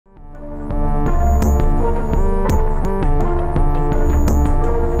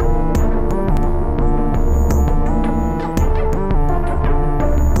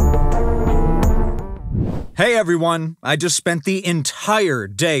everyone, I just spent the entire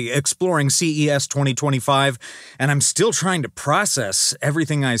day exploring CES 2025, and I'm still trying to process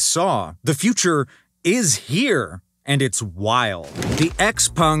everything I saw. The future is here, and it's wild. The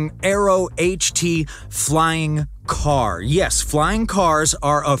Xpeng AEROHT flying car. Yes, flying cars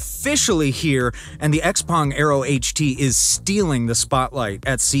are officially here, and the Xpeng AEROHT is stealing the spotlight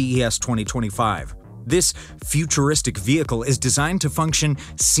at CES 2025. This futuristic vehicle is designed to function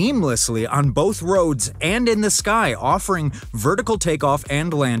seamlessly on both roads and in the sky, offering vertical takeoff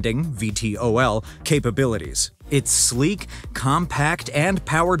and landing (VTOL) capabilities. It's sleek, compact, and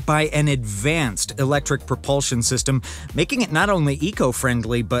powered by an advanced electric propulsion system, making it not only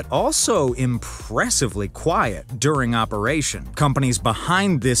eco-friendly but also impressively quiet during operation. Companies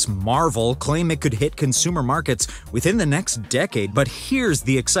behind this marvel claim it could hit consumer markets within the next decade, but here's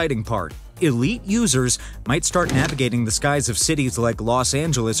the exciting part. Elite users might start navigating the skies of cities like Los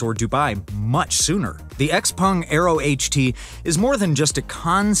Angeles or Dubai much sooner. The Xpeng AEROHT is more than just a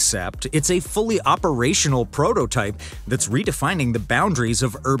concept, it's a fully operational prototype that's redefining the boundaries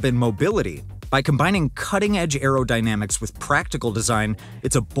of urban mobility. By combining cutting-edge aerodynamics with practical design,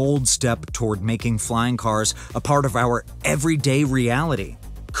 it's a bold step toward making flying cars a part of our everyday reality.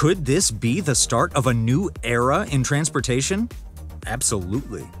 Could this be the start of a new era in transportation?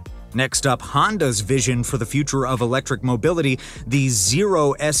 Absolutely. Next up, Honda's vision for the future of electric mobility, the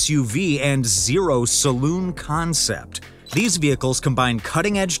Zero SUV and Zero Saloon concept. These vehicles combine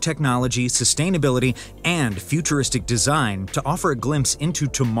cutting-edge technology, sustainability, and futuristic design to offer a glimpse into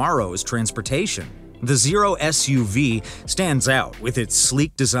tomorrow's transportation. The Zero SUV stands out with its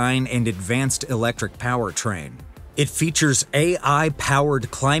sleek design and advanced electric powertrain. It features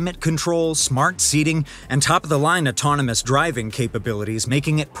AI-powered climate control, smart seating, and top-of-the-line autonomous driving capabilities,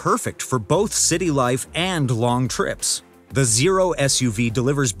 making it perfect for both city life and long trips. The Zero SUV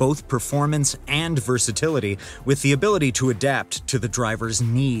delivers both performance and versatility, with the ability to adapt to the driver's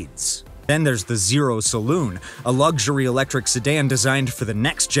needs. Then there's the Zero Saloon, a luxury electric sedan designed for the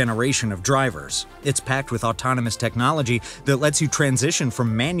next generation of drivers. It's packed with autonomous technology that lets you transition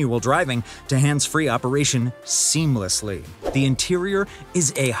from manual driving to hands-free operation seamlessly. The interior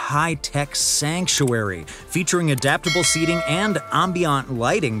is a high-tech sanctuary, featuring adaptable seating and ambient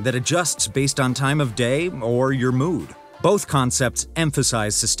lighting that adjusts based on time of day or your mood. Both concepts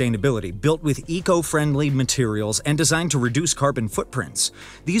emphasize sustainability, built with eco-friendly materials and designed to reduce carbon footprints.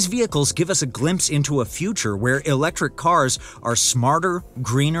 These vehicles give us a glimpse into a future where electric cars are smarter,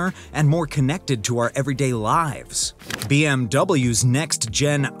 greener, and more connected to our everyday lives. BMW's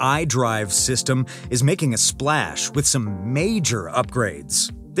next-gen iDrive system is making a splash with some major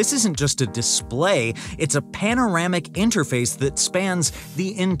upgrades. This isn't just a display, it's a panoramic interface that spans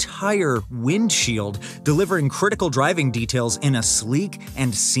the entire windshield, delivering critical driving details in a sleek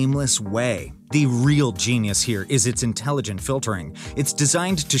and seamless way. The real genius here is its intelligent filtering. It's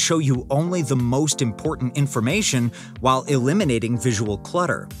designed to show you only the most important information while eliminating visual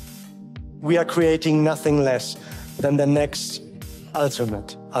clutter. We are creating nothing less than the next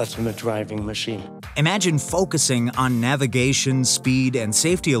ultimate driving machine. Imagine focusing on navigation, speed, and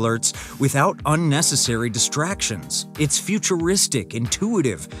safety alerts without unnecessary distractions. It's futuristic,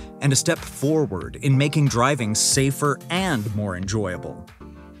 intuitive, and a step forward in making driving safer and more enjoyable.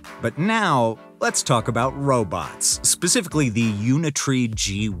 But now, let's talk about robots, specifically the Unitree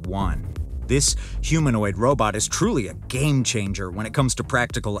G1. This humanoid robot is truly a game changer when it comes to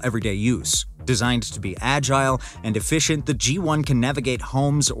practical everyday use. Designed to be agile and efficient, the G1 can navigate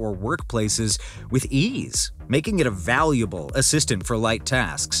homes or workplaces with ease, making it a valuable assistant for light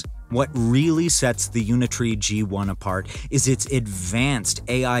tasks. What really sets the Unitree G1 apart is its advanced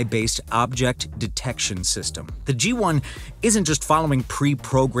AI-based object detection system. The G1 isn't just following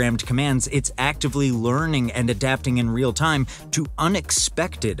pre-programmed commands, it's actively learning and adapting in real time to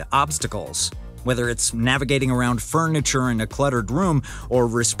unexpected obstacles. Whether it's navigating around furniture in a cluttered room or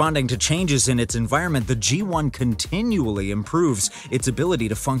responding to changes in its environment, the G1 continually improves its ability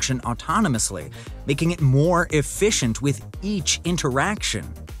to function autonomously, making it more efficient with each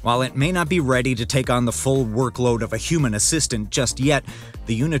interaction. While it may not be ready to take on the full workload of a human assistant just yet,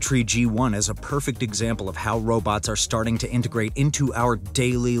 the Unitree G1 is a perfect example of how robots are starting to integrate into our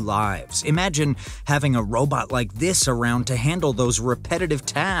daily lives. Imagine having a robot like this around to handle those repetitive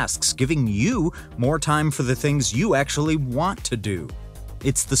tasks, giving you more time for the things you actually want to do.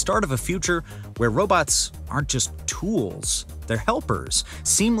 It's the start of a future where robots aren't just tools, they're helpers,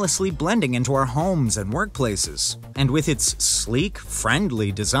 seamlessly blending into our homes and workplaces. And with its sleek,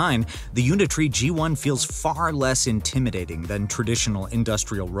 friendly design, the Unitree G1 feels far less intimidating than traditional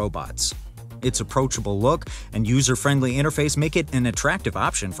industrial robots. Its approachable look and user-friendly interface make it an attractive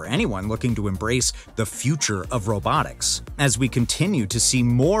option for anyone looking to embrace the future of robotics. As we continue to see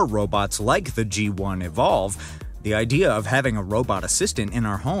more robots like the G1 evolve, the idea of having a robot assistant in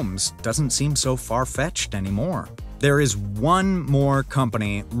our homes doesn't seem so far-fetched anymore. There is one more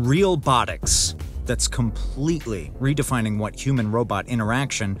company, Realbotix, that's completely redefining what human-robot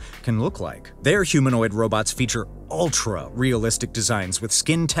interaction can look like. Their humanoid robots feature ultra-realistic designs with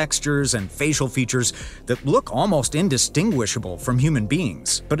skin textures and facial features that look almost indistinguishable from human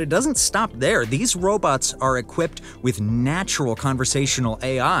beings. But it doesn't stop there. These robots are equipped with natural conversational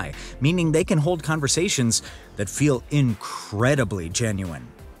AI, meaning they can hold conversations that feel incredibly genuine.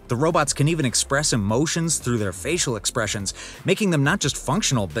 The robots can even express emotions through their facial expressions, making them not just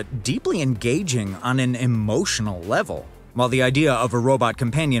functional, but deeply engaging on an emotional level. While the idea of a robot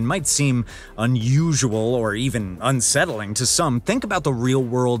companion might seem unusual or even unsettling to some, think about the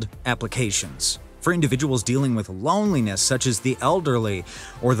real-world applications. For individuals dealing with loneliness, such as the elderly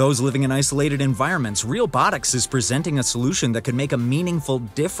or those living in isolated environments, Realbotix is presenting a solution that could make a meaningful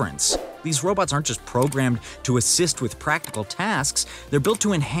difference. These robots aren't just programmed to assist with practical tasks, they're built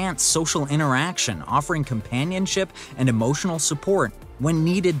to enhance social interaction, offering companionship and emotional support when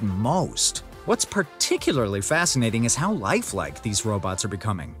needed most. What's particularly fascinating is how lifelike these robots are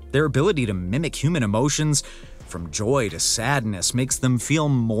becoming. Their ability to mimic human emotions, from joy to sadness, makes them feel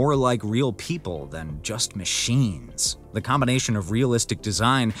more like real people than just machines. The combination of realistic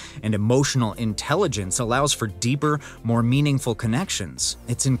design and emotional intelligence allows for deeper, more meaningful connections.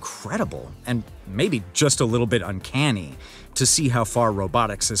 It's incredible, and maybe just a little bit uncanny, to see how far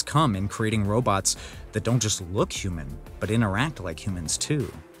robotics has come in creating robots that don't just look human, but interact like humans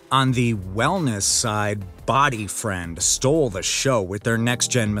too. On the wellness side, BodyFriend stole the show with their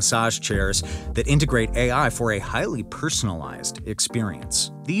next-gen massage chairs that integrate AI for a highly personalized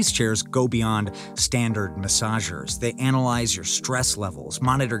experience. These chairs go beyond standard massagers. They analyze your stress levels,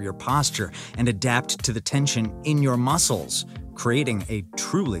 monitor your posture, and adapt to the tension in your muscles, creating a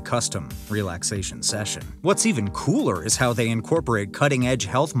truly custom relaxation session. What's even cooler is how they incorporate cutting-edge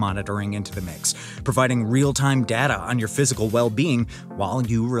health monitoring into the mix, providing real-time data on your physical well-being while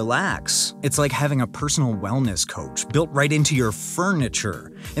you relax. It's like having a personal wellness coach built right into your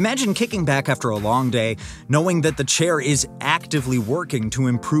furniture. Imagine kicking back after a long day, knowing that the chair is actively working to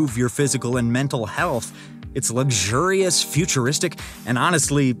improve your physical and mental health. It's luxurious, futuristic, and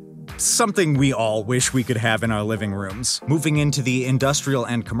honestly, something we all wish we could have in our living rooms. Moving into the industrial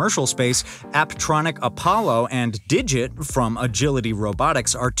and commercial space, Apptronik Apollo and Digit from Agility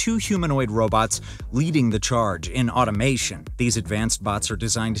Robotics are two humanoid robots leading the charge in automation. These advanced bots are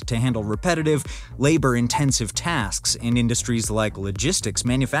designed to handle repetitive, labor-intensive tasks in industries like logistics,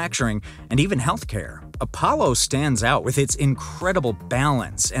 manufacturing, and even healthcare. Apollo stands out with its incredible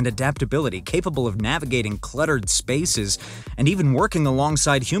balance and adaptability, capable of navigating cluttered spaces and even working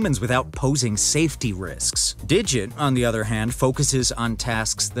alongside humans without posing safety risks. Digit, on the other hand, focuses on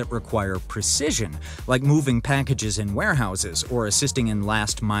tasks that require precision, like moving packages in warehouses or assisting in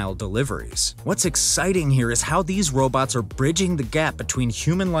last-mile deliveries. What's exciting here is how these robots are bridging the gap between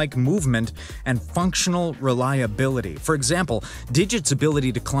human-like movement and functional reliability. For example, Digit's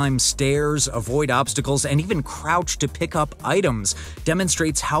ability to climb stairs, avoid obstacles, and even crouch to pick up items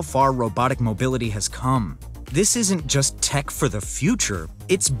demonstrates how far robotic mobility has come. This isn't just tech for the future,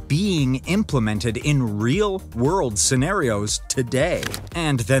 it's being implemented in real-world scenarios today.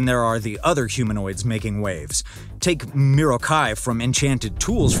 And then there are the other humanoids making waves. Take Mirokai from Enchanted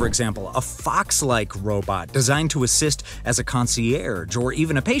Tools, for example, a fox-like robot designed to assist as a concierge or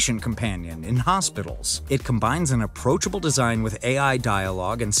even a patient companion in hospitals. It combines an approachable design with AI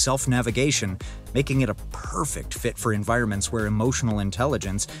dialogue and self-navigation, making it a perfect fit for environments where emotional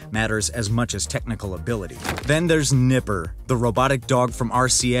intelligence matters as much as technical ability. Then there's Nipper, the robotic dog from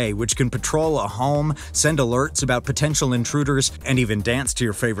RCA, which can patrol a home, send alerts about potential intruders, and even dance to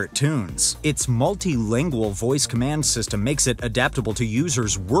your favorite tunes. Its multilingual voice command system makes it adaptable to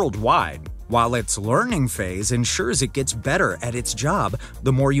users worldwide, while its learning phase ensures it gets better at its job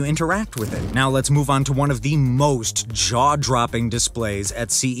the more you interact with it. Now let's move on to one of the most jaw-dropping displays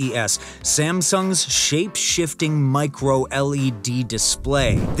at CES, Samsung's shape-shifting micro-LED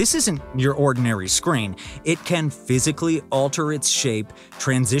display. This isn't your ordinary screen. It can physically alter its shape,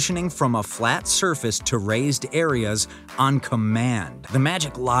 transitioning from a flat surface to raised areas on command. The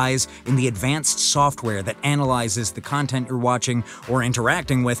magic lies in the advanced software that analyzes the content you're watching or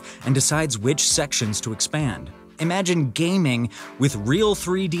interacting with and decides which sections to expand. Imagine gaming with real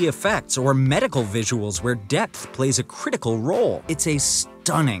 3D effects or medical visuals where depth plays a critical role. It's a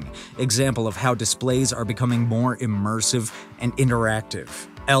stunning example of how displays are becoming more immersive and interactive.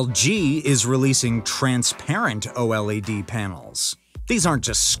 LG is releasing transparent OLED panels. These aren't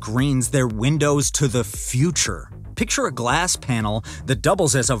just screens, they're windows to the future. Picture a glass panel that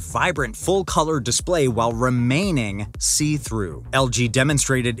doubles as a vibrant full-color display while remaining see-through. LG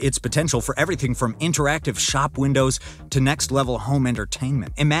demonstrated its potential for everything from interactive shop windows to next-level home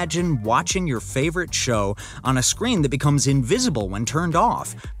entertainment. Imagine watching your favorite show on a screen that becomes invisible when turned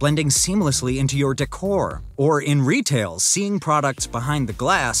off, blending seamlessly into your decor. Or in retail, seeing products behind the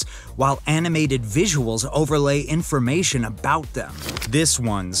glass while animated visuals overlay information about them. This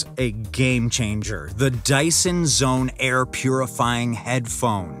one's a game changer. The Dyson Zone air purifying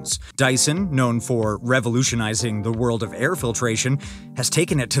headphones. Dyson, known for revolutionizing the world of air filtration, has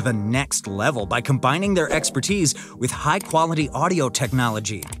taken it to the next level by combining their expertise with high-quality audio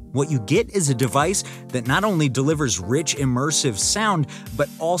technology. What you get is a device that not only delivers rich, immersive sound, but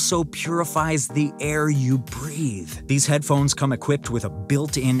also purifies the air you breathe. These headphones come equipped with a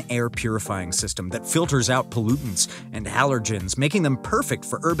built-in air purifying system that filters out pollutants and allergens, making them perfect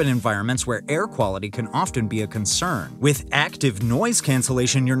for urban environments where air quality can often be a concern. With active noise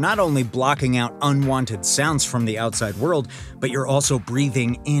cancellation, you're not only blocking out unwanted sounds from the outside world, but you're also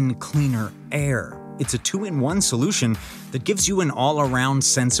breathing in cleaner air. It's a two-in-one solution that gives you an all-around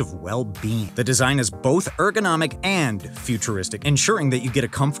sense of well-being. The design is both ergonomic and futuristic, ensuring that you get a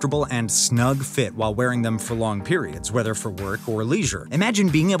comfortable and snug fit while wearing them for long periods, whether for work or leisure. Imagine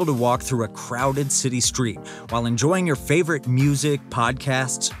being able to walk through a crowded city street while enjoying your favorite music,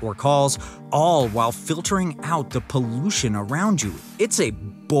 podcasts, or calls, all while filtering out the pollution around you. It's a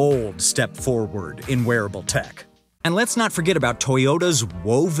bold step forward in wearable tech. And let's not forget about Toyota's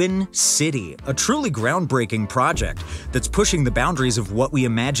Woven City, a truly groundbreaking project that's pushing the boundaries of what we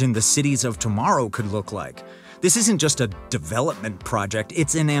imagine the cities of tomorrow could look like. This isn't just a development project,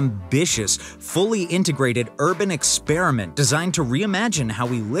 it's an ambitious, fully integrated urban experiment designed to reimagine how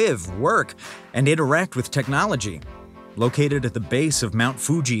we live, work, and interact with technology. Located at the base of Mount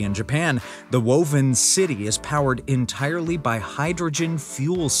Fuji in Japan, the Woven City is powered entirely by hydrogen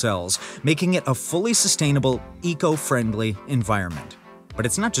fuel cells, making it a fully sustainable, eco-friendly environment. But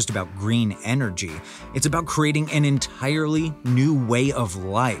it's not just about green energy, it's about creating an entirely new way of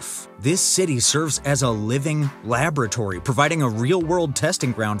life. This city serves as a living laboratory, providing a real-world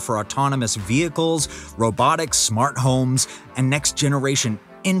testing ground for autonomous vehicles, robotics, smart homes, and next-generation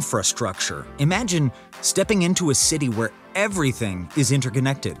infrastructure. Imagine stepping into a city where everything is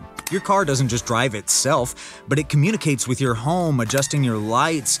interconnected. Your car doesn't just drive itself, but it communicates with your home, adjusting your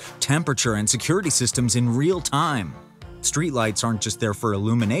lights, temperature, and security systems in real time. Streetlights aren't just there for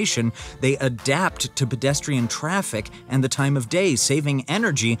illumination, they adapt to pedestrian traffic and the time of day, saving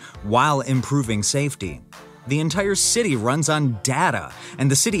energy while improving safety. The entire city runs on data, and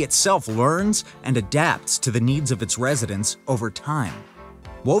the city itself learns and adapts to the needs of its residents over time.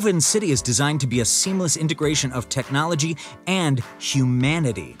 Woven City is designed to be a seamless integration of technology and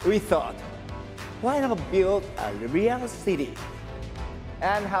humanity. We thought, why not build a real city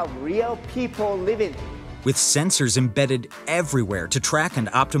and have real people live in it? With sensors embedded everywhere to track and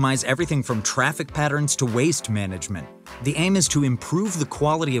optimize everything from traffic patterns to waste management. The aim is to improve the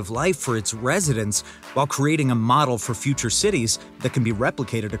quality of life for its residents while creating a model for future cities that can be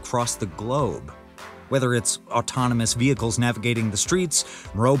replicated across the globe. Whether it's autonomous vehicles navigating the streets,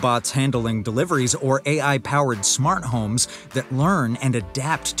 robots handling deliveries, or AI-powered smart homes that learn and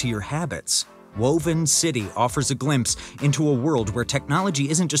adapt to your habits, Woven City offers a glimpse into a world where technology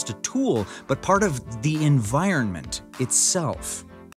isn't just a tool, but part of the environment itself.